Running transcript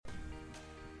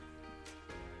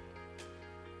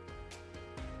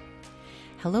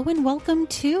Hello and welcome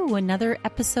to another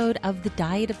episode of the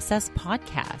Diet Obsessed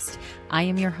podcast. I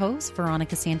am your host,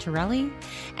 Veronica Santarelli,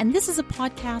 and this is a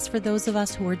podcast for those of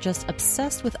us who are just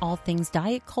obsessed with all things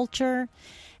diet culture,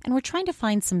 and we're trying to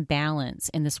find some balance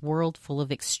in this world full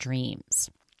of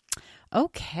extremes.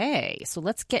 Okay, so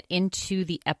let's get into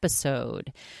the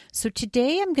episode. So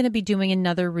today I'm going to be doing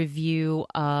another review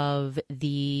of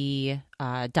the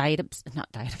not Diet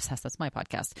Obsessed, that's my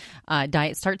podcast,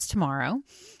 Diet Starts Tomorrow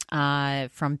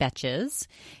from Betches.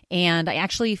 And I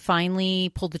actually finally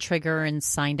pulled the trigger and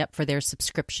signed up for their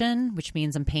subscription, which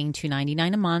means I'm paying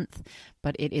 $2.99 a month,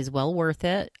 but it is well worth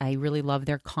it. I really love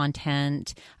their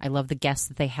content. I love the guests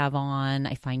that they have on.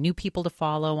 I find new people to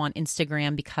follow on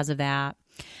Instagram because of that.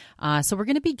 So we're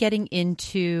going to be getting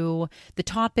into the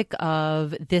topic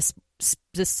of this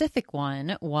specific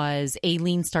one was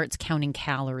Aleen starts counting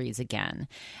calories again.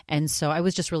 And so I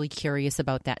was just really curious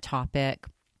about that topic.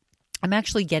 I'm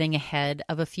actually getting ahead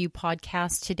of a few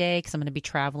podcasts today because I'm going to be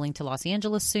traveling to Los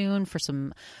Angeles soon for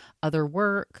some other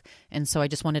work. And so I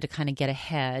just wanted to kind of get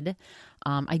ahead.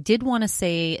 I did want to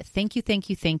say thank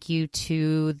you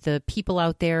to the people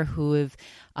out there who have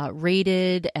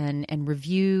rated and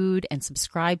reviewed and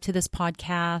subscribed to this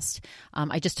podcast.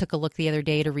 I just took a look the other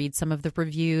day to read some of the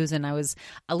reviews, and I was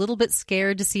a little bit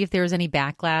scared to see if there was any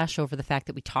backlash over the fact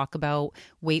that we talk about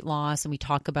weight loss and we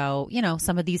talk about,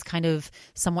 some of these kind of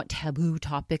somewhat taboo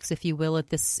topics, if you will, at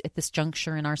this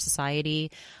juncture in our society.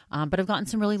 But I've gotten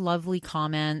some really lovely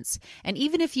comments. And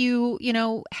even if you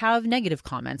have negative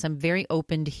comments, I'm very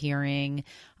open to hearing,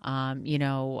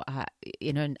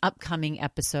 in an upcoming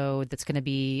episode that's going to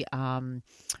be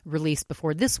released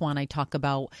before this one, I talk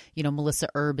about, Melissa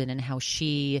Urban and how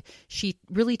she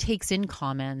really takes in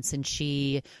comments and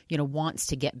she, wants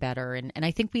to get better. And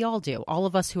I think we all do. All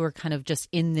of us who are kind of just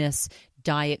in this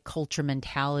diet culture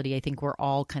mentality, I think we're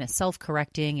all kind of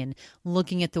self-correcting and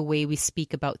looking at the way we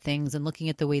speak about things and looking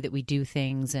at the way that we do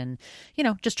things and,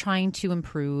 just trying to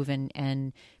improve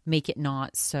and make it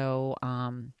not so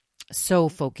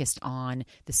focused on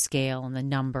the scale and the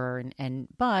number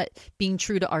but being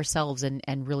true to ourselves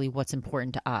and really what's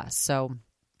important to us.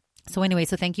 So anyway,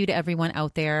 so thank you to everyone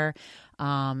out there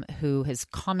who has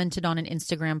commented on an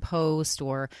Instagram post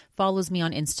or follows me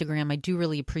on Instagram. I do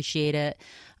really appreciate it.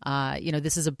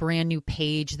 This is a brand new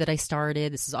page that I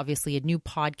started. This is obviously a new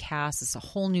podcast. It's a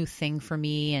whole new thing for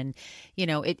me. And,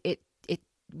 it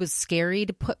was scary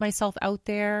to put myself out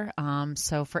there.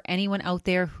 So for anyone out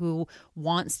there who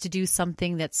wants to do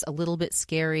something that's a little bit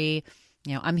scary,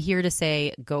 I'm here to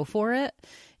say, go for it.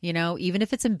 Even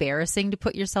if it's embarrassing to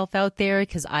put yourself out there,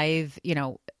 because I've,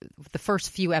 the first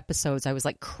few episodes, I was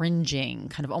like cringing,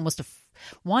 kind of almost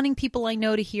wanting people I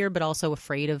know to hear, but also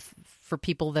afraid for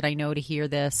people that I know to hear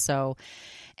this. So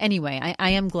anyway, I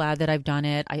am glad that I've done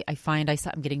it. I find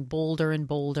I'm getting bolder and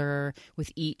bolder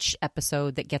with each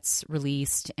episode that gets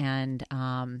released. And,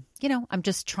 I'm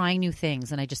just trying new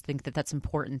things. And I just think that that's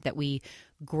important, that we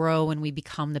grow and we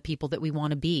become the people that we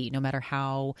want to be, no matter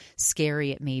how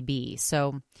scary it may be.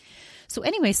 So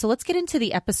anyway, so let's get into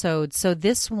the episode. So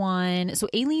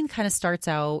Aleen kind of starts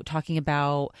out talking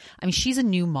about, she's a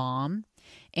new mom.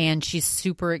 And she's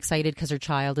super excited because her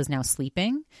child is now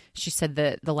sleeping. She said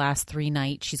that the last 3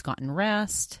 nights she's gotten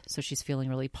rest. So she's feeling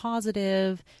really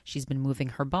positive. She's been moving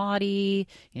her body.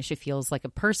 She feels like a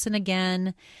person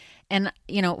again. And,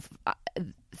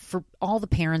 for all the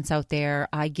parents out there,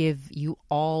 I give you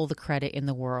all the credit in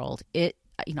the world.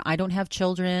 I don't have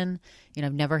children.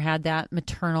 I've never had that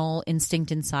maternal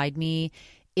instinct inside me.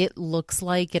 It looks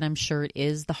like, and I'm sure it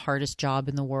is, the hardest job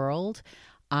in the world.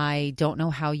 I don't know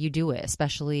how you do it,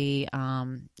 especially,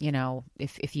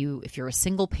 if you're a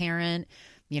single parent,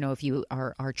 if you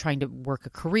are trying to work a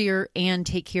career and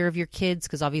take care of your kids,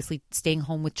 because obviously staying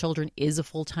home with children is a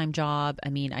full-time job.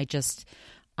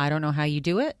 I don't know how you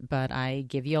do it, but I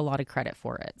give you a lot of credit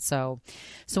for it. So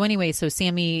anyway, so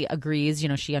Sammy agrees,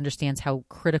 she understands how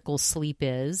critical sleep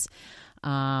is.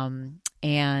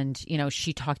 And,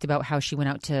 she talked about how she went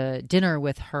out to dinner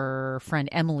with her friend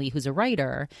Emily, who's a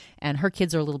writer, and her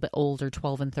kids are a little bit older,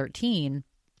 12 and 13.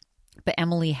 But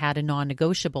Emily had a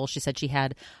non-negotiable. She said she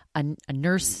had a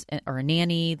nurse or a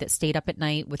nanny that stayed up at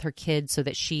night with her kids so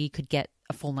that she could get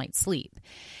a full night's sleep.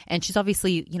 And she's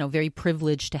obviously, very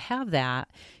privileged to have that,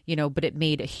 but it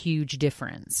made a huge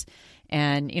difference.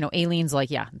 And, Aileen's like,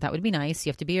 yeah, that would be nice.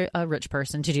 You have to be a rich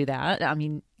person to do that.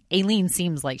 Aleen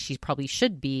seems like she probably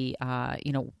should be,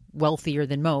 wealthier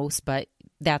than most, but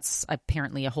that's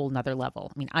apparently a whole nother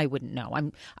level. I wouldn't know.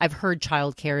 I've heard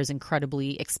childcare is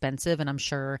incredibly expensive, and I'm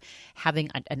sure having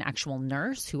an actual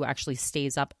nurse who actually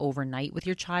stays up overnight with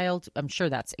your child, I'm sure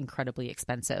that's incredibly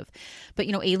expensive. But,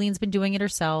 Aileen's been doing it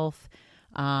herself.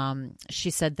 She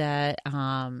said that,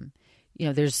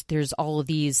 there's all of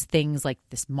these things like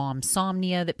this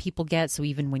momsomnia that people get. So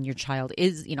even when your child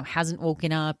is, hasn't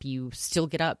woken up, you still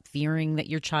get up fearing that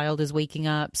your child is waking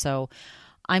up. So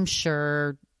I'm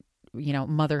sure,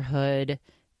 motherhood,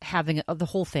 having the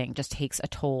whole thing just takes a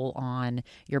toll on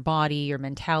your body, your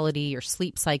mentality, your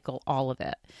sleep cycle, all of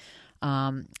it.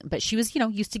 But she was,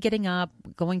 used to getting up,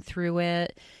 going through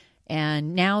it.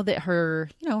 And now that her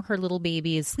little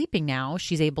baby is sleeping now,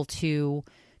 she's able to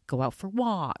go out for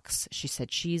walks. She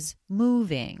said she's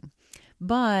moving.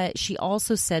 But she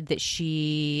also said that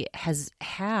she has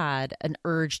had an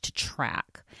urge to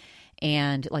track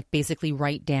and like basically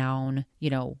write down,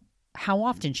 how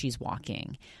often she's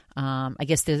walking. I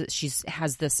guess she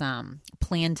has this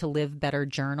Plan to Live Better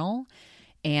journal,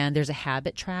 and there's a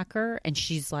habit tracker, and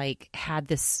she's like had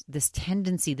this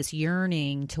tendency, this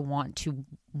yearning to want to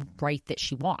write that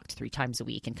she walked 3 times a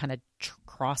week and kind of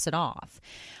cross it off.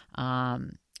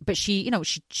 But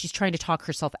she's trying to talk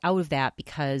herself out of that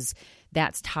because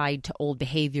that's tied to old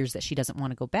behaviors that she doesn't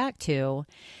want to go back to.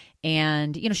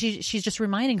 And, she's just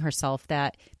reminding herself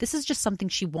that this is just something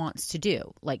she wants to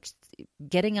do. Like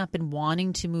getting up and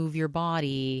wanting to move your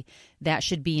body, that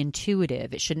should be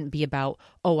intuitive. It shouldn't be about,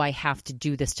 oh, I have to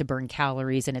do this to burn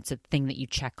calories and it's a thing that you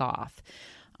check off.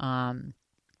 And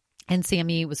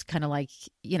Sammy was kind of like,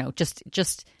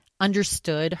 just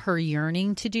understood her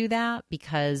yearning to do that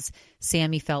because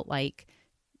Sammy felt like,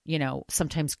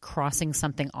 sometimes crossing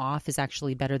something off is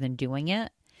actually better than doing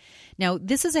it. Now,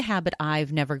 this is a habit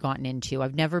I've never gotten into.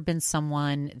 I've never been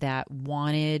someone that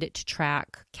wanted to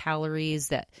track calories,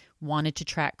 that wanted to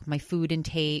track my food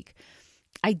intake.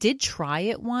 I did try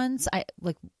it once.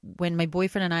 When my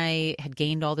boyfriend and I had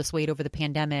gained all this weight over the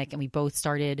pandemic and we both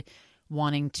started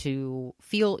wanting to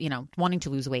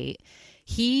lose weight.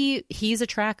 He's a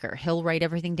tracker. He'll write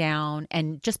everything down.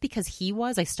 And just because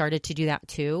I started to do that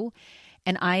too.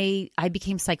 And I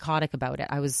became psychotic about it.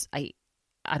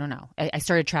 I don't know. I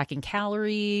started tracking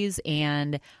calories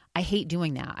and I hate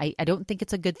doing that. I don't think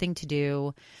it's a good thing to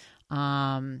do.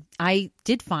 I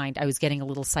did find I was getting a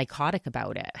little psychotic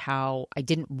about it, how I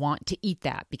didn't want to eat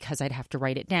that because I'd have to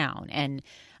write it down. And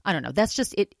I don't know. That's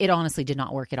just, it honestly did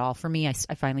not work at all for me. I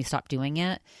finally stopped doing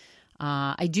it.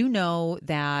 I do know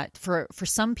that for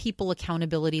some people,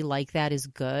 accountability like that is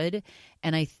good.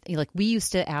 And we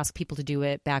used to ask people to do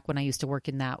it back when I used to work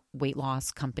in that weight loss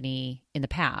company in the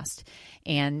past.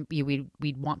 And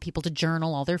we'd want people to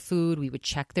journal all their food. We would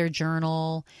check their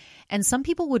journal. And some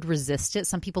people would resist it.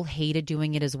 Some people hated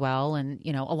doing it as well. And,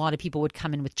 a lot of people would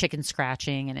come in with chicken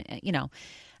scratching and,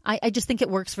 I just think it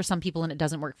works for some people and it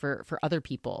doesn't work for other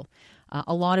people.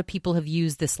 A lot of people have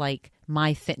used this like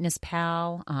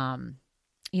MyFitnessPal.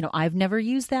 I've never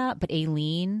used that, but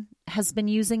Aleen has been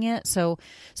using it. So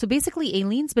basically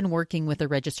Aleen's been working with a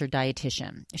registered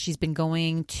dietitian. She's been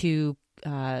going to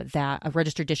a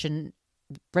registered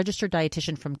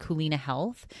dietitian from Kulina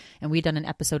Health. And we've done an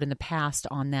episode in the past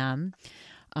on them.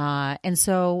 And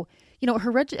so, her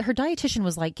dietitian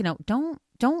was like,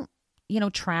 don't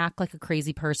track like a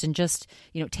crazy person. Just,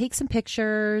 take some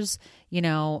pictures,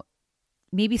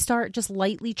 maybe start just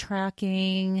lightly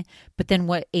tracking. But then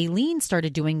what Aleen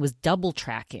started doing was double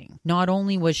tracking. Not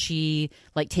only was she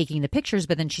like taking the pictures,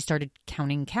 but then she started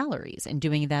counting calories and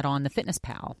doing that on the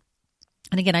FitnessPal.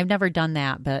 And again, I've never done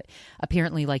that, but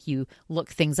apparently like you look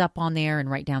things up on there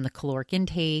and write down the caloric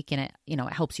intake and it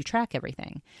helps you track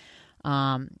everything.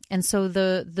 And so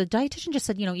the dietitian just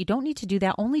said, you don't need to do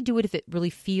that. Only do it if it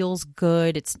really feels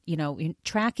good. It's,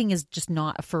 tracking is just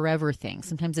not a forever thing.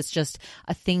 Sometimes it's just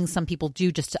a thing some people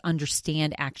do just to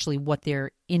understand actually what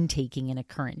they're intaking in a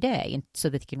current day and so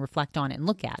that they can reflect on it and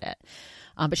look at it.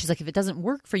 But she's like, if it doesn't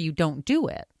work for you, don't do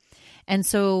it. And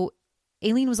so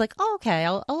Aleen was like, oh, okay,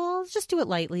 I'll just do it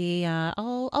lightly.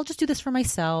 I'll just do this for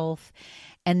myself.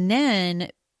 And then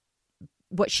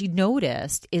what she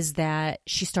noticed is that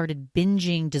she started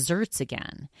binging desserts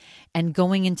again and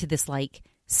going into this like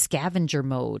scavenger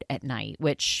mode at night,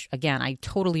 which again, I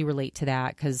totally relate to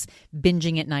that because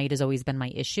binging at night has always been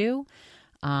my issue.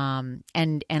 And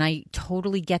I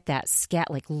totally get that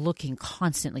like looking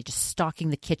constantly, just stalking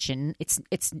the kitchen.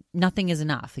 It's nothing is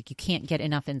enough. Like you can't get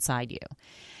enough inside you.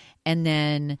 And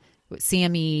then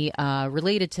Sammy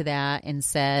related to that and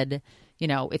said,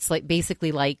 it's like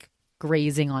basically like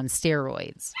grazing on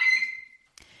steroids.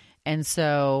 And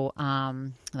so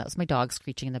that was my dog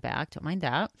screeching in the back. Don't mind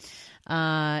that.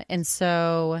 And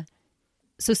so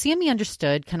Sammy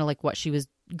understood kind of like what she was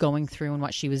going through and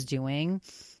what she was doing.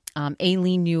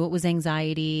 Aleen knew it was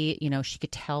anxiety. She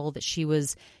could tell that she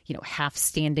was, half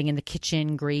standing in the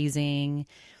kitchen grazing.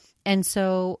 And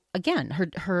so again,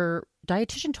 her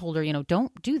dietitian told her,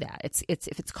 don't do that. It's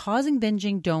if it's causing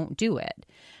binging, don't do it.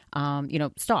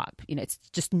 Stop. It's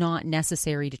just not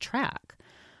necessary to track.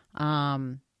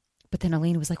 But then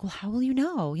Aleen was like, well, how will you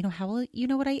know? How will you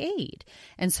know what I ate?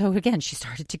 And so again, she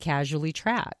started to casually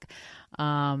track.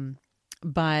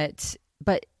 But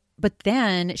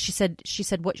then she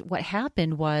said what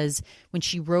happened was when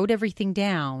she wrote everything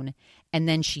down and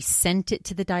then she sent it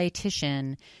to the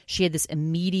dietitian, she had this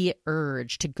immediate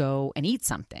urge to go and eat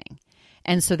something.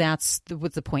 And so that's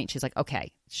the point. She's like,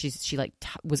 okay, she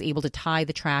was able to tie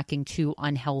the tracking to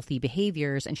unhealthy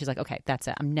behaviors. And she's like, okay, that's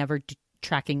it. I'm never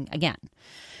tracking again.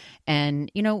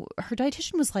 And, her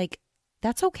dietitian was like,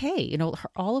 that's okay.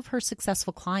 All of her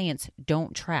successful clients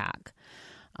don't track.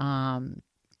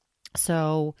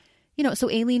 So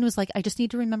Aleen was like, I just need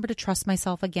to remember to trust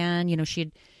myself again.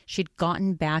 She'd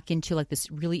gotten back into like this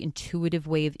really intuitive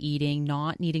way of eating,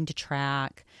 not needing to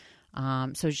track.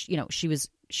 So she was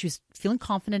feeling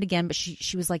confident again, but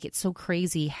she was like, it's so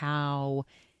crazy how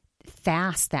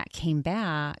fast that came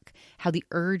back, how the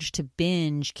urge to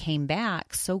binge came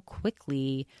back so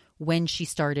quickly when she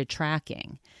started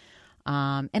tracking.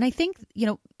 And I think,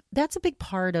 that's a big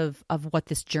part of what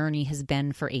this journey has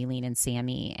been for Aleen and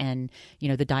Sammy. And,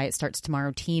 the Diet Starts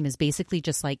Tomorrow team is basically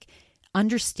just like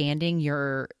understanding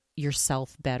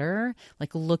yourself better,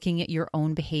 like looking at your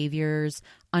own behaviors,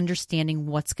 understanding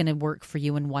what's going to work for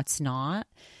you and what's not.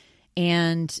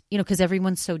 And, because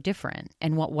everyone's so different,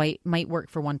 and what might work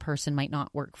for one person might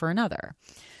not work for another.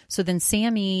 So then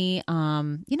Sammy,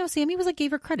 Sammy was like,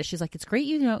 gave her credit. She's like, it's great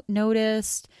you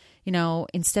noticed,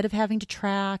 instead of having to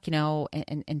track,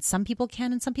 and some people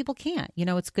can and some people can't.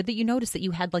 It's good that you noticed that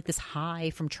you had like this high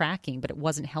from tracking, but it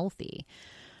wasn't healthy.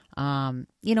 And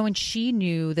she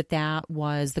knew that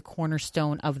was the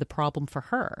cornerstone of the problem for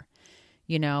her,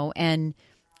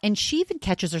 and she even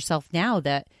catches herself now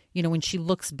that, when she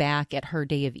looks back at her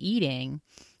day of eating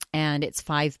and it's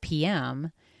 5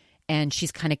 p.m. and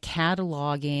she's kind of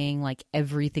cataloging like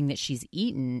everything that she's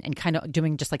eaten and kind of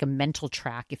doing just like a mental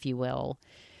track, if you will,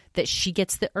 that she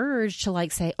gets the urge to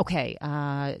like say, okay,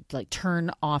 like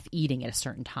turn off eating at a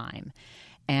certain time.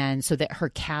 And so that her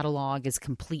catalog is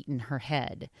complete in her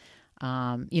head,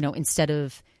 instead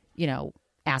of,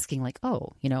 asking like,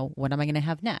 oh, what am I going to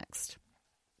have next?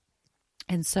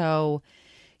 And so,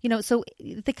 so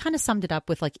they kind of summed it up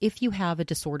with like, if you have a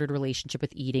disordered relationship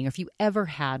with eating, or if you ever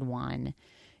had one,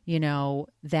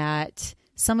 that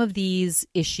some of these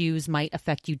issues might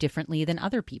affect you differently than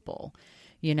other people,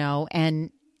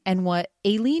 and what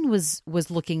Aleen was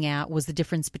looking at was the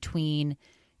difference between,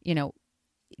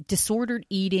 disordered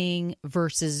eating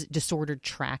versus disordered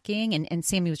tracking. And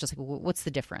Sammy was just like, well, what's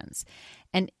the difference?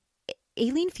 And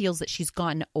Aleen feels that she's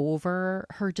gotten over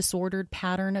her disordered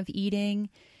pattern of eating,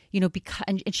 because,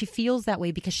 and she feels that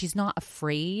way because she's not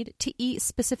afraid to eat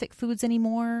specific foods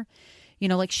anymore.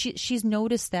 Like she's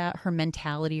noticed that her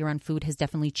mentality around food has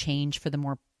definitely changed for the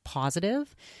more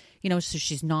positive, so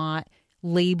she's not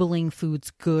labeling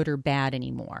foods good or bad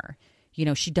anymore.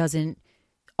 She doesn't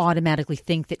automatically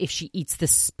think that if she eats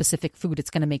this specific food, it's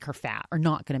going to make her fat or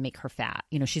not going to make her fat.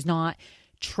 She's not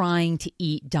trying to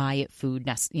eat diet food.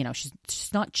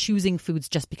 She's not choosing foods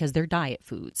just because they're diet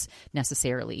foods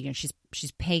necessarily.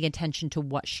 She's paying attention to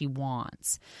what she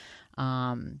wants.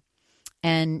 And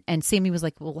Sammy was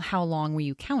like, well, how long were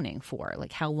you counting for?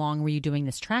 Like, how long were you doing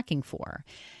this tracking for?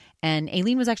 And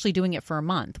Aleen was actually doing it for a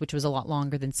month, which was a lot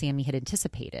longer than Sammy had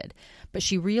anticipated. But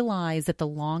she realized that the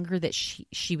longer that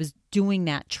she was doing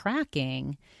that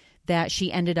tracking, that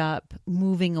she ended up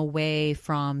moving away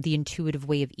from the intuitive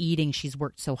way of eating she's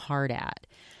worked so hard at.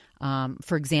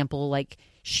 For example, like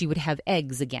she would have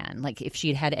eggs again. Like if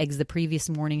she had eggs the previous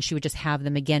morning, she would just have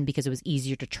them again because it was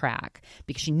easier to track,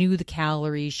 because she knew the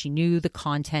calories, she knew the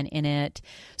content in it.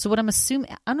 So what I'm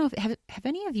assuming, I don't know, have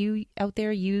any of you out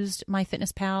there used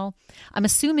MyFitnessPal? I'm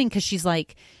assuming because she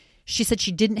said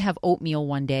she didn't have oatmeal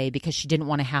one day because she didn't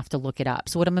want to have to look it up.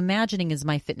 So what I'm imagining is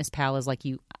MyFitnessPal is like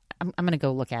I'm going to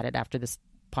go look at it after this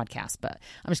podcast, but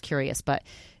I'm just curious. But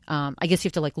I guess you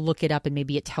have to like look it up, and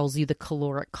maybe it tells you the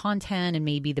caloric content and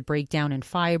maybe the breakdown in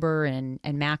fiber and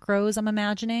macros, I'm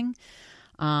imagining.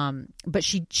 But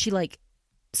she like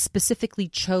specifically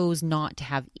chose not to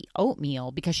have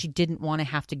oatmeal because she didn't want to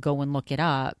have to go and look it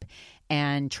up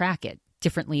and track it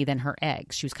differently than her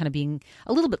eggs. She was kind of being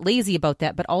a little bit lazy about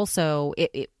that, but also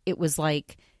it was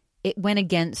like, it went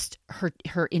against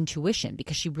her intuition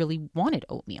because she really wanted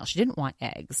oatmeal. She didn't want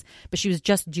eggs, but she was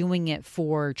just doing it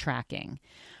for tracking.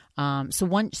 So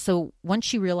once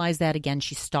she realized that, again,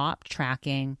 she stopped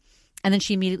tracking, and then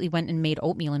she immediately went and made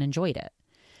oatmeal and enjoyed it.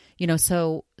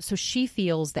 So she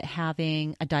feels that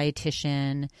having a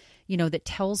dietitian, that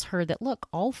tells her that, look,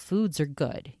 all foods are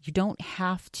good. You don't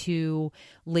have to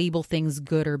label things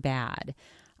good or bad.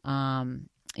 And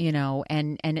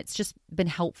it's just been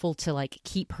helpful to like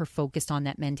keep her focused on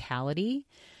that mentality.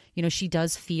 She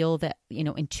does feel that,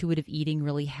 intuitive eating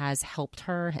really has helped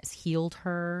her, has healed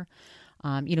her.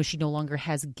 She no longer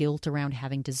has guilt around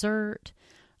having dessert.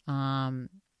 So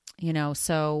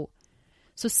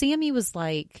Sammy was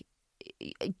like,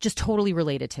 just totally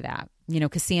related to that,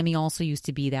 because Sammy also used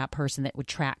to be that person that would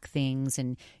track things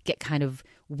and get kind of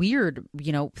weird,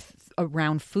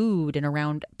 around food and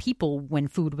around people when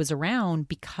food was around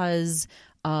because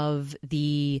of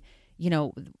the,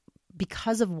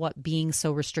 because of what being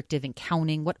so restrictive and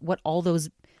counting, what all those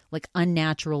like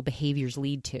unnatural behaviors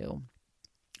lead to.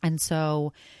 And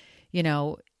so,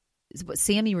 what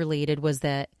Sammy related was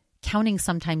that counting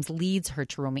sometimes leads her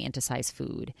to romanticize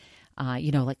food.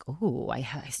 Like, oh, I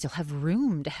still have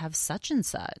room to have such and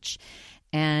such.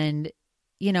 And,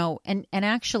 and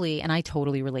actually, and I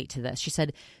totally relate to this. She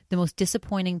said, the most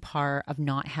disappointing part of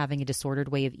not having a disordered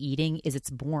way of eating is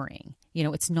it's boring.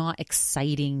 It's not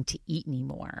exciting to eat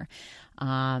anymore.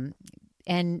 The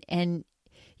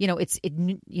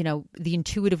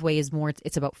intuitive way is more,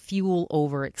 it's about fuel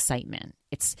over excitement.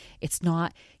 It's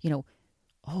not,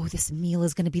 oh, this meal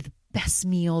is going to be the best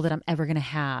meal that I'm ever going to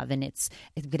have. And it's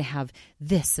going to have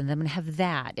this and then I'm going to have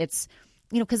that. It's,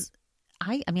 because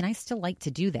I still like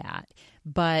to do that.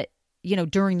 But,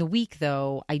 during the week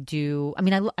though, I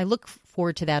look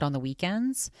forward to that on the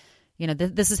weekends.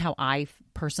 This is how I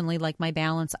personally like my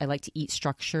balance. I like to eat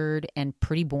structured and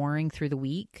pretty boring through the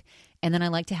week. And then I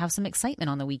like to have some excitement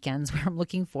on the weekends where I'm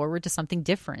looking forward to something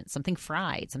different, something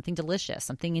fried, something delicious,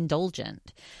 something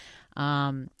indulgent.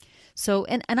 So,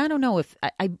 and I don't know if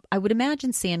I would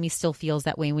imagine Sammy still feels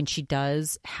that way when she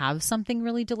does have something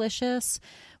really delicious,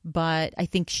 but I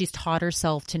think she's taught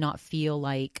herself to not feel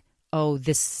like, oh,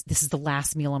 this is the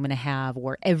last meal I'm going to have,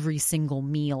 or every single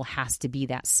meal has to be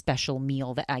that special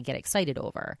meal that I get excited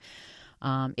over.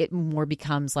 It more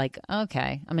becomes like,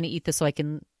 okay, I'm going to eat this so I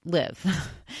can live.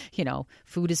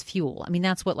 Food is fuel.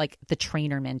 That's what like the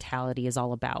trainer mentality is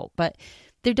all about. But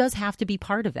there does have to be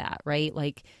part of that, right?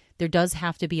 Like there does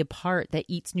have to be a part that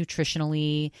eats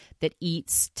nutritionally, that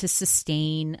eats to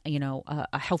sustain,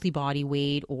 a healthy body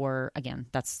weight, or again,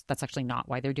 that's actually not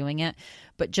why they're doing it,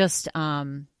 but just,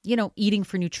 eating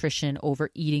for nutrition over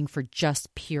eating for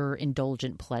just pure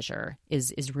indulgent pleasure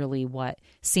is really what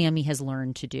Sammy has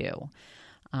learned to do.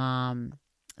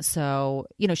 So,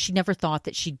 she never thought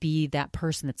that she'd be that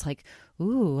person that's like,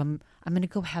 ooh, I'm going to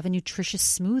go have a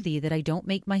nutritious smoothie that I don't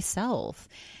make myself.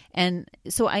 And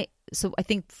so I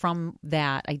think from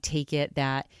that, I take it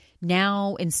that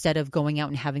now instead of going out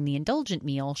and having the indulgent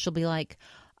meal, she'll be like,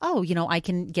 oh, I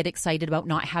can get excited about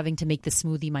not having to make the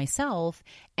smoothie myself,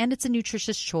 and it's a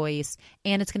nutritious choice,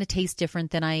 and it's going to taste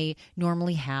different than I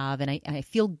normally have, and I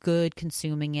feel good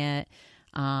consuming it.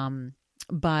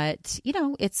 But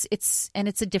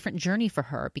it's a different journey for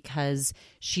her because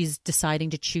she's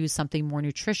deciding to choose something more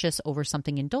nutritious over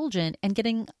something indulgent and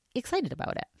getting excited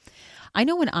about it. I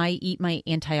know when I eat my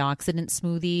antioxidant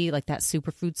smoothie, like that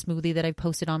superfood smoothie that I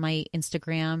posted on my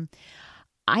Instagram,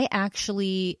 I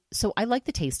like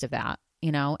the taste of that,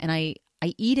 and I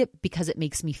eat it because it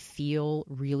makes me feel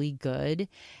really good.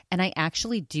 And I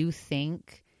actually do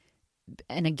think,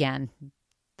 and again,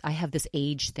 I have this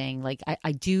age thing. Like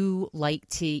I do like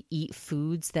to eat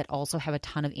foods that also have a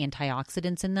ton of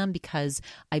antioxidants in them because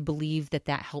I believe that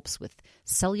helps with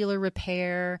cellular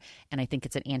repair. And I think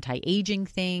it's an anti-aging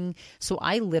thing. So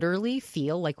I literally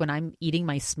feel like when I'm eating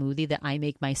my smoothie that I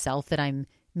make myself, that I'm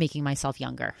making myself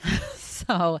younger.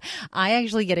 So I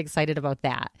actually get excited about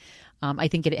that. I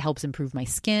think it helps improve my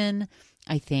skin.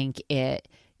 I think there's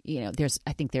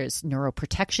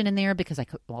neuroprotection in there because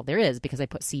there is because I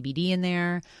put CBD in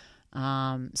there.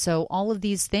 So all of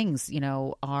these things,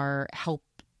 help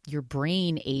your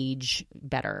brain age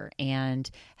better and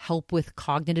help with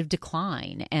cognitive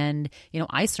decline. And,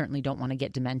 I certainly don't want to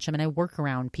get dementia. I work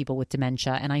around people with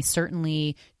dementia, and I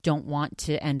certainly don't want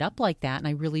to end up like that. And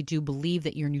I really do believe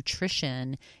that your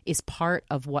nutrition is part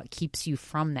of what keeps you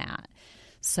from that.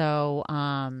 So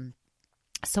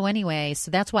anyway, so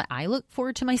that's why I look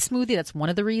forward to my smoothie. That's one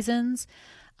of the reasons.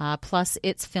 Plus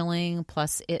it's filling,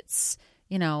 plus it's,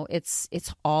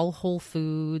 it's all whole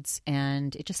foods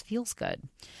and it just feels good.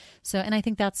 So, and I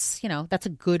think that's a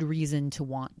good reason to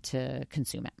want to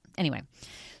consume it. Anyway,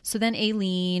 so then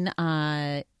Aleen,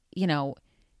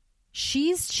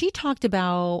 she talked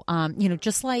about,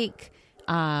 just like,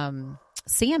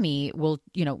 Sammy will,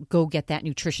 go get that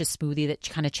nutritious smoothie that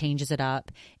kind of changes it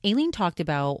up. Aleen talked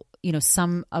about,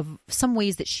 some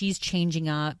ways that she's changing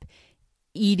up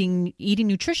eating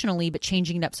nutritionally, but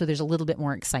changing it up so there's a little bit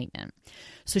more excitement.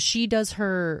 So she does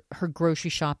her grocery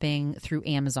shopping through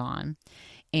Amazon,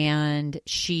 and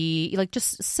she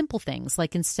just simple things,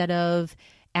 like instead of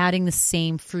adding the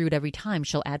same fruit every time,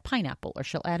 she'll add pineapple, or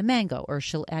she'll add a mango, or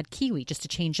she'll add kiwi just to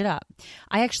change it up.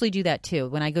 I actually do that too.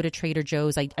 When I go to Trader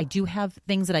Joe's, I do have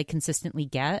things that I consistently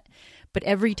get, but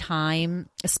every time,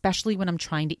 especially when I'm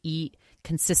trying to eat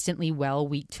consistently well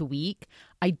week to week,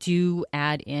 I do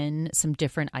add in some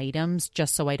different items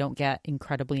just so I don't get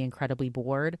incredibly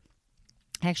bored.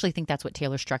 I actually think that's what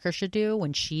Taylor Strecker should do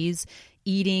when she's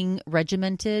eating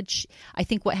regimented. I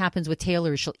think what happens with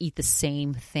Taylor is she'll eat the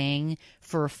same thing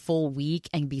for a full week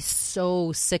and be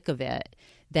so sick of it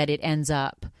that it ends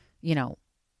up,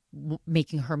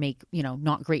 making her make,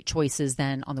 not great choices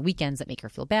then on the weekends that make her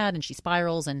feel bad, and she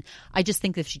spirals. And I just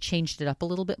think that if she changed it up a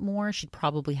little bit more, she'd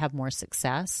probably have more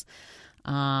success.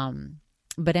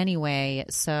 But anyway,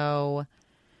 so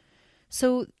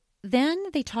then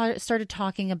they started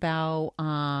talking about,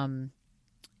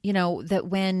 that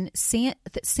when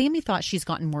Sammy thought she's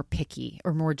gotten more picky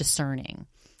or more discerning,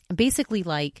 and basically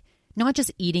like not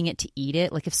just eating it to eat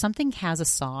it. Like if something has a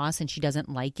sauce and she doesn't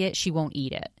like it, she won't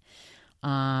eat it.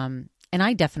 And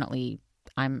I definitely,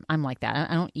 I'm like that.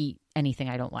 I don't eat anything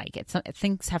I don't like.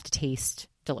 Things have to taste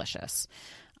delicious.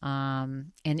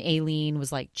 And Aleen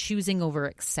was like choosing over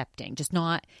accepting, just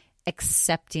not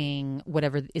accepting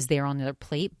whatever is there on their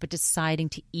plate, but deciding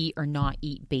to eat or not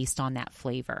eat based on that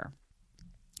flavor.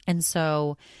 And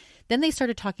so then they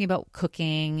started talking about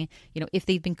cooking, if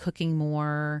they've been cooking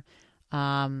more.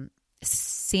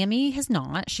 Sammy has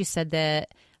not. She said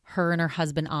that her and her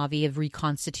husband, Avi, have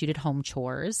reconstituted home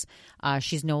chores.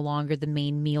 She's no longer the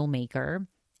main meal maker.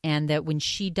 And that when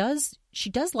she does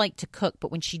like to cook, but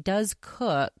when she does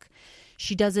cook,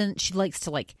 she likes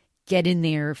to like get in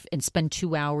there and spend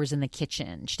 2 hours in the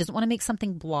kitchen. She doesn't want to make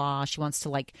something blah. She wants to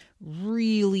like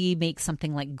really make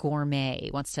something like gourmet,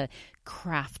 wants to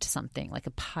craft something like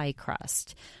a pie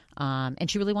crust. And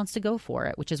she really wants to go for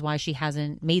it, which is why she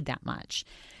hasn't made that much.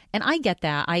 And I get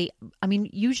that. I mean,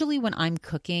 usually when I'm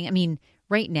cooking,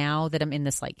 right now that I'm in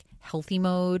this like healthy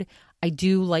mode, I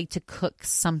do like to cook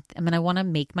something. I want to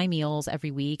make my meals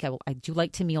every week. I do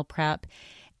like to meal prep.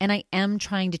 And I am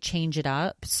trying to change it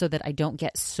up so that I don't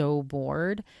get so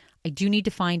bored. I do need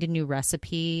to find a new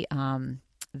recipe.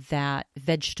 That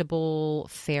vegetable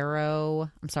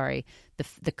farro,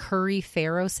 the curry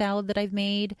farro salad that I've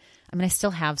made. I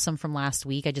still have some from last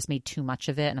week. I just made too much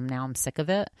of it and I'm sick of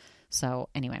it. So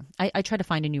anyway, I try to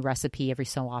find a new recipe every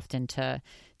so often to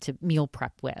meal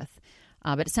prep with.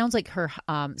 But it sounds like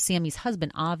Sammy's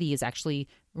husband, Avi, is actually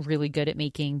really good at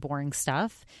making boring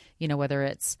stuff, whether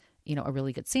it's, a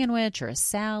really good sandwich or a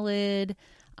salad.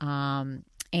 And,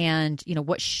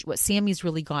 what Sammy's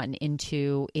really gotten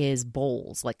into is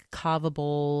bowls, like kava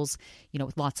bowls,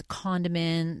 with lots of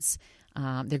condiments.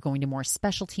 They're going to more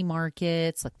specialty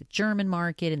markets like the German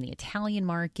market and the Italian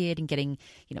market and getting,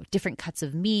 different cuts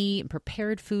of meat and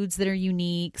prepared foods that are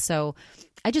unique. So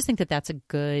I just think that that's a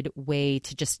good way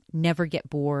to just never get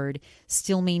bored,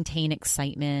 still maintain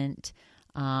excitement.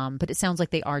 But it sounds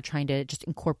like they are trying to just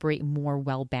incorporate more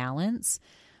well balance.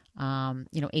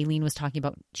 Aleen was talking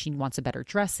about she wants a better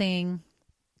dressing.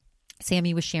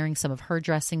 Sammy was sharing some of her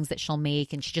dressings that she'll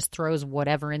make, and she just throws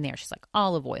whatever in there. She's like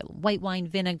olive oil, white wine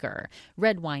vinegar,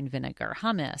 red wine vinegar,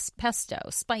 hummus, pesto,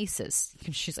 spices.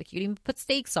 She's like, you can even put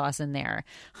steak sauce in there,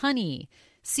 honey,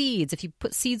 seeds. If you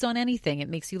put seeds on anything, it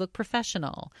makes you look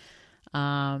professional.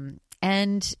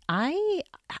 And I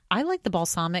like the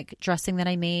balsamic dressing that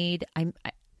I made.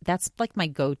 That's like my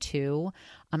go-to.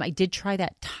 I did try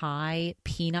that Thai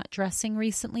peanut dressing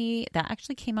recently. That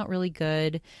actually came out really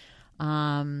good.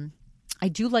 I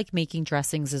do like making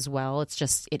dressings as well.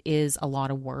 It is a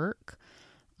lot of work.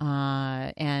 But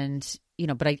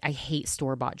I hate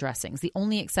store-bought dressings. The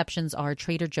only exceptions are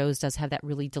Trader Joe's does have that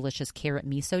really delicious carrot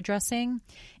miso dressing,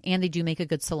 and they do make a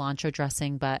good cilantro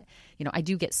dressing, but, I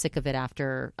do get sick of it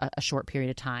after a short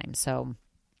period of time. So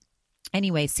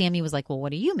anyway, Sammy was like, well,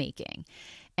 what are you making?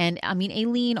 And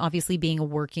Aleen, obviously being a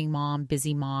working mom,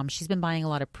 busy mom, she's been buying a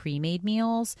lot of pre-made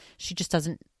meals. She just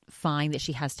doesn't find that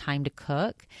she has time to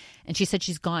cook. And she said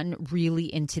she's gotten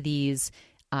really into these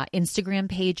Instagram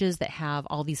pages that have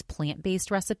all these plant-based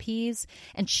recipes.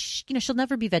 And she'll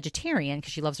never be vegetarian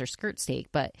because she loves her skirt steak,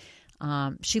 but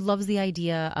she loves the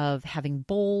idea of having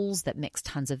bowls that mix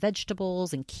tons of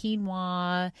vegetables and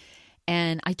quinoa.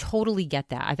 And I totally get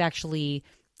that. I've actually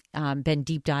been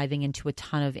deep diving into a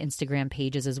ton of Instagram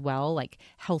pages as well, like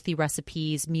healthy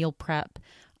recipes, meal prep,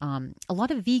 a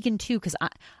lot of vegan too, because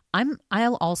I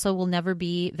also will never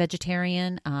be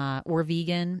vegetarian or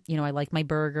vegan. You know, I like my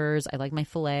burgers, I like my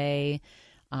filet.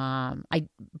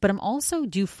 But I'm also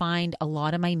do find a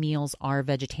lot of my meals are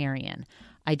vegetarian.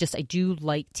 I do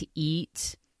like to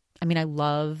eat. I mean, I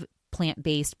love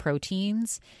plant-based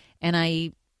proteins, and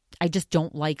I just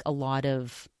don't like a lot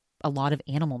of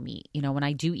animal meat. You know, when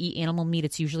I do eat animal meat,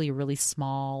 it's usually a really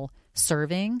small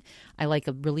serving. I like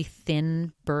a really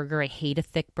thin burger. I hate a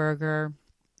thick burger.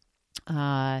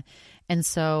 And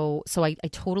so I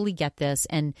totally get this.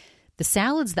 And the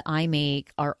salads that I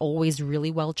make are always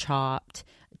really well chopped.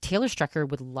 Taylor Strecker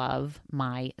would love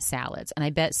my salads. And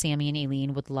I bet Sammy and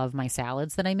Aleen would love my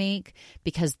salads that I make,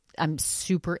 because I'm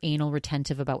super anal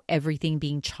retentive about everything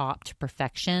being chopped to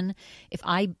perfection. If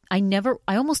I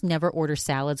almost never order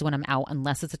salads when I'm out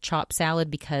unless it's a chopped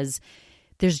salad, because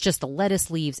there's just the lettuce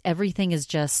leaves. Everything is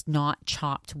just not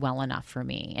chopped well enough for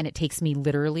me. And it takes me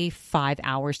literally 5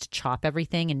 hours to chop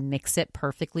everything and mix it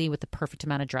perfectly with the perfect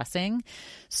amount of dressing.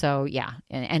 So yeah,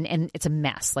 and it's a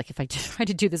mess. Like if I try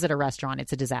to do this at a restaurant,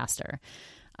 it's a disaster.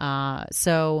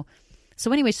 So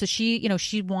anyway, so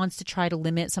she wants to try to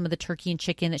limit some of the turkey and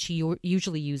chicken that she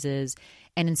usually uses,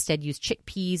 and instead use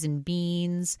chickpeas and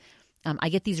beans. I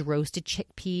get these roasted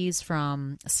chickpeas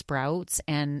from Sprouts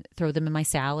and throw them in my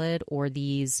salad, or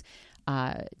these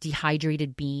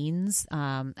dehydrated beans.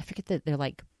 I forget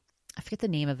the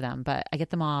name of them, but I get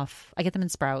them in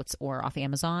Sprouts or off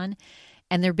Amazon.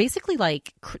 And they're basically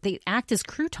like, they act as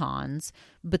croutons,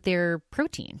 but they're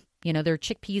protein. You know, they're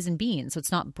chickpeas and beans. So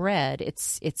it's not bread.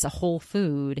 It's a whole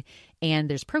food, and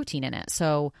there's protein in it.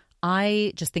 So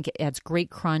I just think it adds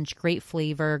great crunch, great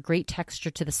flavor, great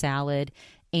texture to the salad,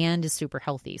 and is super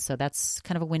healthy. So that's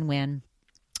kind of a win-win.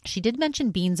 She did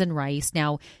mention beans and rice.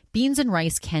 Now, beans and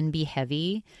rice can be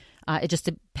heavy. It just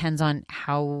depends on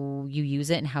how you use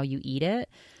it and how you eat it.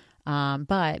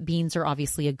 But beans are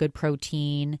obviously a good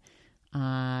protein.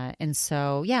 And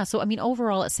so, yeah, so I mean,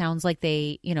 overall, it sounds like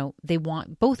they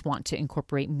both want to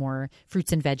incorporate more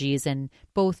fruits and veggies, and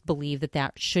both believe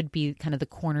that should be kind of the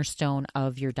cornerstone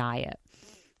of your diet.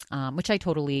 Which I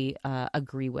totally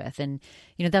agree with. And,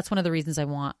 you know, that's one of the reasons I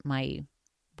want my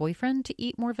boyfriend to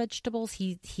eat more vegetables.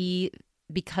 He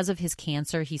because of his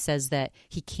cancer, he says that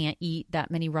he can't eat that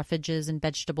many roughages and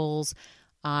vegetables.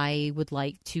 I would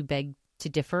like to beg to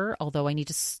differ, although I need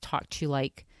to talk to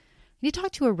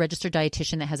a registered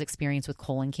dietitian that has experience with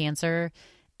colon cancer.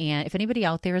 And if anybody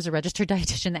out there is a registered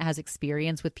dietitian that has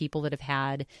experience with people that have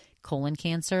had colon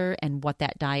cancer and what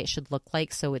that diet should look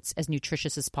like, so it's as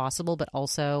nutritious as possible, but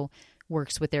also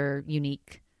works with their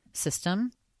unique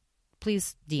system,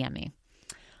 please DM me.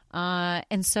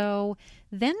 And so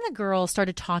then the girl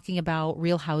started talking about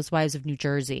Real Housewives of New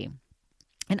Jersey.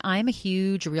 And I'm a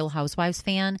huge Real Housewives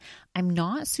fan. I'm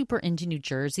not super into New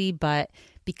Jersey, but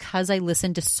because I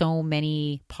listen to so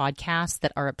many podcasts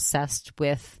that are obsessed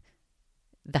with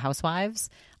the housewives,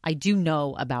 I do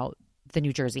know about the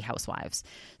New Jersey housewives.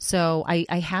 So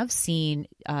I have seen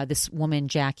this woman,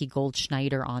 Jackie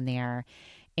Goldschneider, on there.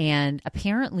 And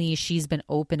apparently she's been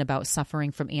open about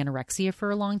suffering from anorexia for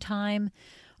a long time.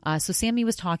 So Sammy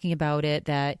was talking about it,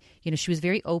 that, you know, she was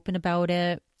very open about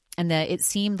it, and that it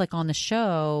seemed like on the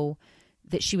show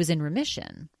that she was in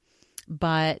remission.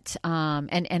 But,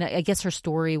 and I guess her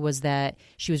story was that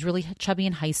she was really chubby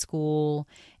in high school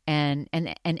and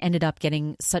ended up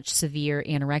getting such severe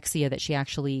anorexia that she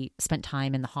actually spent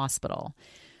time in the hospital.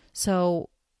 So,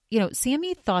 you know,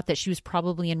 Sammy thought that she was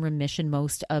probably in remission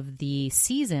most of the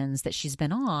seasons that she's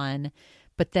been on,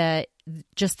 but that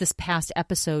just this past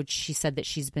episode, she said that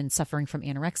she's been suffering from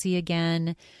anorexia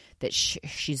again, that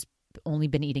she's only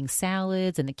been eating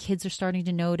salads, and the kids are starting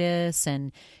to notice,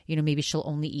 and, you know, maybe she'll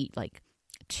only eat like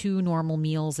 2 normal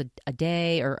meals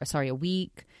a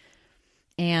week.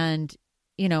 And,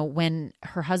 you know, when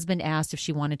her husband asked if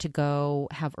she wanted to go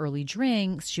have early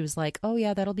drinks, she was like, oh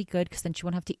yeah, that'll be good, because then she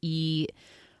won't have to eat.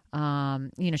 You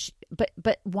know,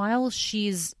 but while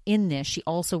she's in this, she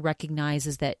also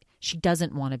recognizes that she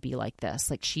doesn't want to be like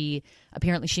this. Like she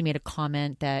made a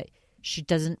comment that she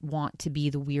doesn't want to be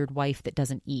the weird wife that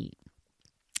doesn't eat.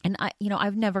 And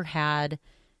I've never had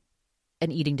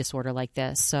an eating disorder like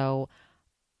this. So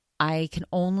I can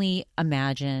only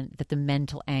imagine that the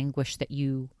mental anguish that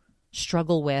you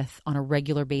struggle with on a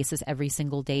regular basis every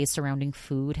single day surrounding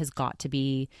food has got to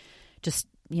be just,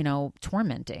 you know,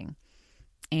 tormenting.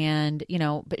 And, you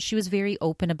know, but she was very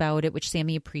open about it, which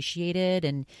Sammy appreciated.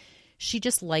 And she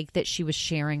just liked that she was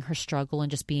sharing her struggle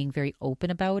and just being very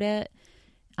open about it.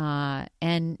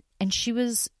 And she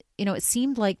was, you know, it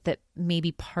seemed like that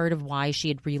maybe part of why she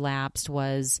had relapsed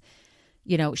was,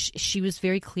 you know, she was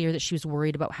very clear that she was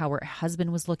worried about how her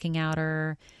husband was looking at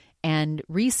her. And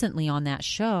recently on that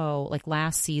show, like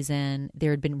last season,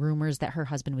 there had been rumors that her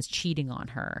husband was cheating on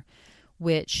her,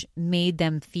 which made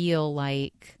them feel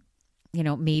like,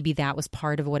 maybe that was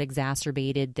part of what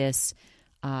exacerbated this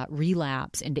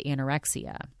relapse into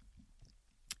anorexia.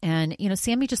 And,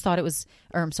 Aleen just thought it was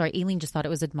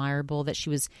admirable that she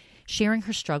was sharing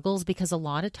her struggles, because a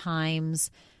lot of times,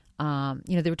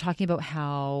 they were talking about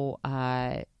how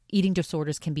eating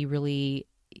disorders can be really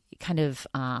kind of,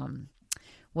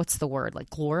 what's the word, like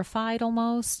glorified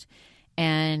almost,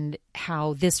 and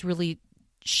how this really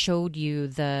showed you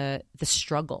the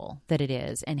struggle that it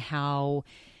is, and how,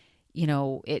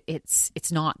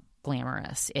 it's not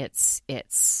glamorous. It's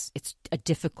a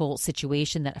difficult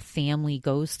situation that a family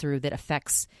goes through that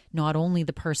affects not only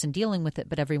the person dealing with it,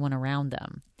 but everyone around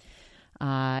them.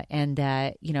 And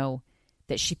that,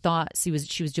 that she thought she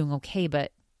was doing okay,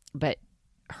 but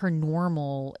her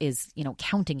normal is,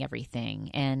 counting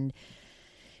everything. And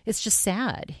it's just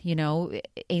sad.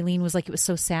 Aleen was like, it was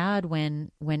so sad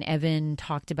when Evan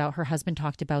her husband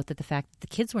talked about that, the fact that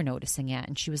the kids were noticing it.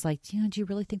 And she was like, do you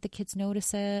really think the kids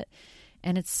notice it?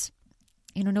 And it's,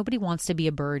 nobody wants to be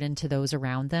a burden to those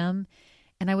around them.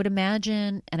 And I would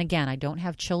imagine, and again, I don't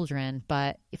have children,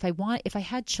 but if I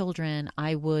had children,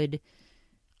 I would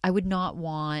not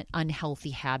want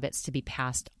unhealthy habits to be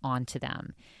passed on to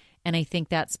them. And I think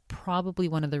that's probably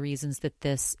one of the reasons that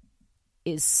this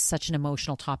is such an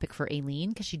emotional topic for Aleen,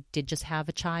 because she did just have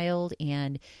a child,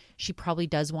 and she probably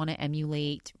does want to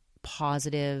emulate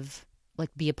positive, like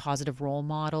be a positive role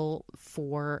model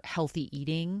for healthy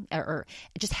eating or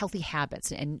just healthy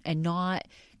habits, and not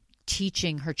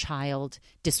teaching her child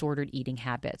disordered eating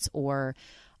habits, or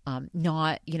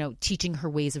not, teaching her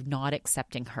ways of not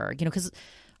accepting her, because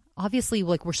obviously,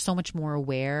 like, we're so much more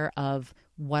aware of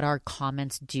what our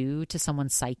comments do to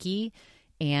someone's psyche.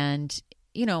 And,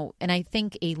 and I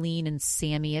think Aleen and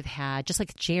Sammy have had, just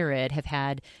like Jared, have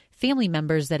had family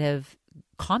members that have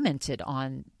commented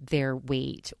on their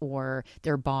weight or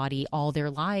their body all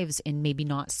their lives in maybe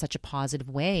not such a positive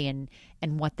way, and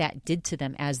what that did to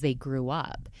them as they grew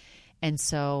up. And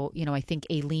so, I think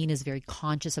Aleen is very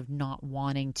conscious of not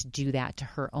wanting to do that to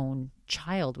her own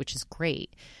child, which is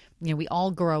great. We all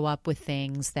grow up with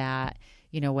things that,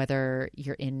 whether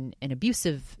you're in an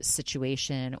abusive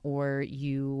situation, or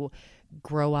you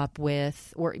grow up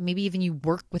with, or maybe even you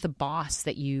work with a boss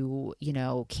that you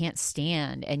can't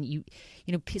stand, and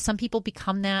some people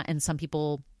become that, and some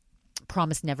people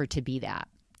promise never to be that.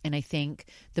 And I think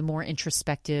the more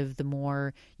introspective, the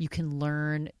more you can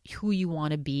learn who you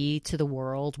want to be to the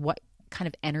world, what kind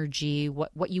of energy,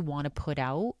 what you want to put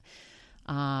out.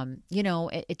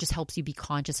 It just helps you be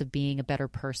conscious of being a better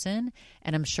person.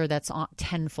 And I'm sure that's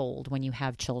tenfold when you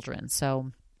have children.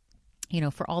 So,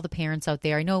 for all the parents out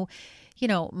there, I know,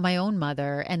 my own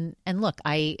mother, and look,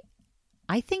 I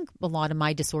think a lot of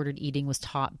my disordered eating was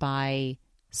taught by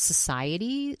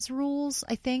society's rules.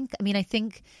 I think,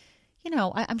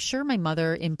 I'm sure my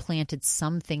mother implanted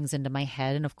some things into my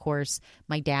head. And of course,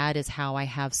 my dad is how I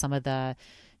have some of the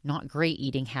not great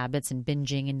eating habits and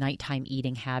binging and nighttime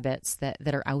eating habits that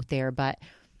are out there. But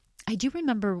I do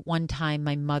remember one time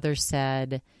my mother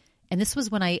said, and this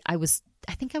was when I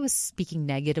think I was speaking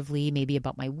negatively, maybe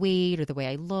about my weight or the way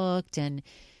I looked. And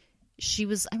I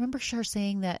remember her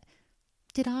saying that,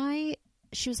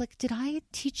 she was like, did I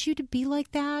teach you to be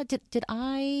like that? Am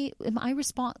I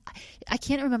I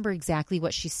can't remember exactly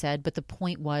what she said, but the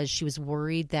point was she was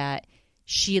worried that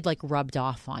she had like rubbed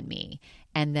off on me,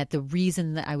 and that the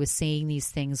reason that I was saying these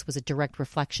things was a direct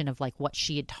reflection of like what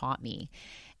she had taught me.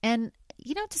 And,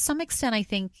 to some extent, I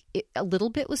think a little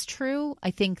bit was true.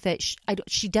 I think that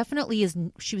she definitely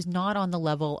she was not on the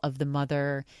level of the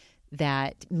mother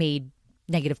that made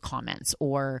negative comments,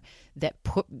 or that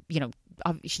put,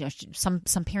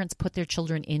 some parents put their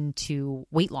children into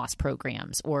weight loss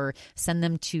programs, or send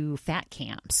them to fat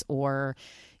camps, or,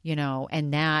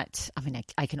 and that,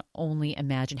 I can only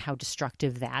imagine how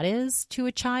destructive that is to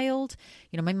a child.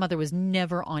 My mother was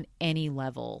never on any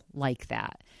level like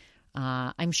that.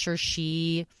 I'm sure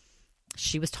she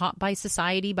was taught by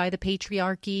society, by the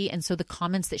patriarchy. And so the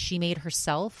comments that she made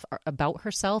herself about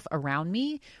herself around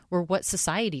me were what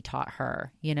society taught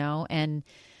her, and,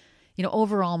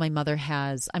 overall my mother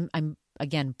I'm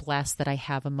again blessed that I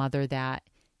have a mother that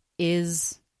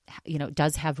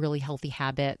does have really healthy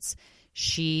habits.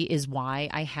 She is why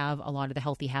I have a lot of the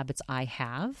healthy habits I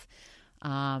have.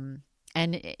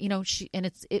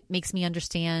 It makes me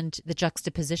understand the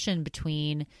juxtaposition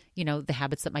between, the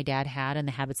habits that my dad had and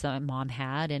the habits that my mom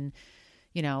had, and,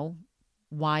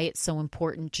 why it's so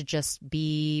important to just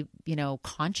be,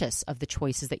 conscious of the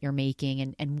choices that you're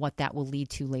making, and what that will lead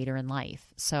to later in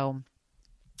life. So,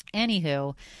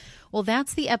 Anywho, well,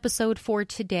 that's the episode for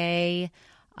today.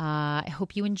 I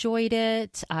hope you enjoyed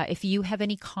it. If you have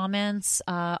any comments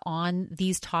on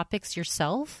these topics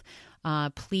yourself,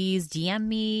 please DM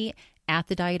me at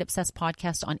the Diet Obsessed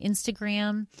Podcast on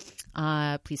Instagram.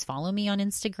 Please follow me on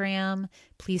Instagram.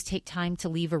 Please take time to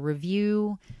leave a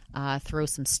review. Throw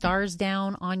some stars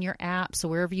down on your app. So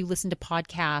wherever you listen to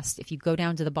podcasts, if you go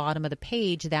down to the bottom of the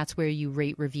page, that's where you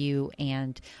rate, review,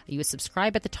 and you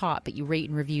subscribe at the top, but you rate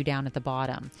and review down at the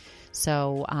bottom.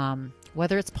 So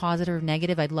whether it's positive or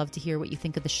negative, I'd love to hear what you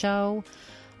think of the show.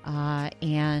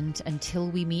 And until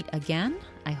we meet again,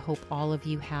 I hope all of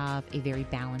you have a very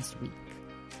balanced week.